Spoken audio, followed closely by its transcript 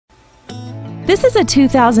This is a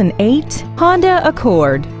 2008 Honda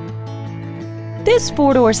Accord. This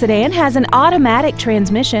four-door sedan has an automatic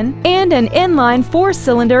transmission and an inline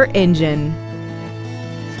four-cylinder engine.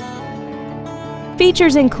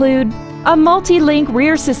 Features include a multi-link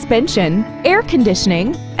rear suspension, air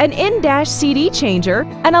conditioning, an in-dash CD changer,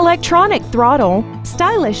 an electronic throttle,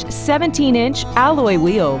 stylish 17-inch alloy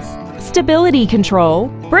wheels, stability control,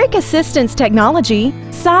 brake assistance technology,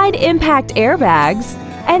 side impact airbags,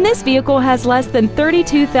 and this vehicle has less than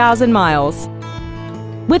 32,000 miles.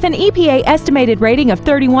 With an EPA estimated rating of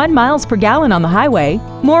 31 miles per gallon on the highway,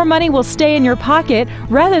 more money will stay in your pocket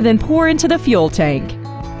rather than pour into the fuel tank.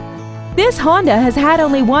 This Honda has had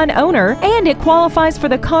only one owner and it qualifies for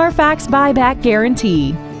the Carfax buyback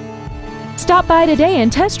guarantee. Stop by today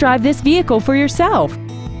and test drive this vehicle for yourself.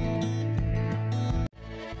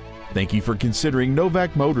 Thank you for considering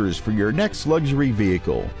Novak Motors for your next luxury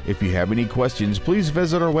vehicle. If you have any questions, please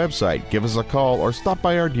visit our website, give us a call, or stop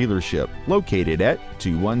by our dealership located at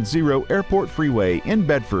 210 Airport Freeway in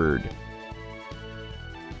Bedford.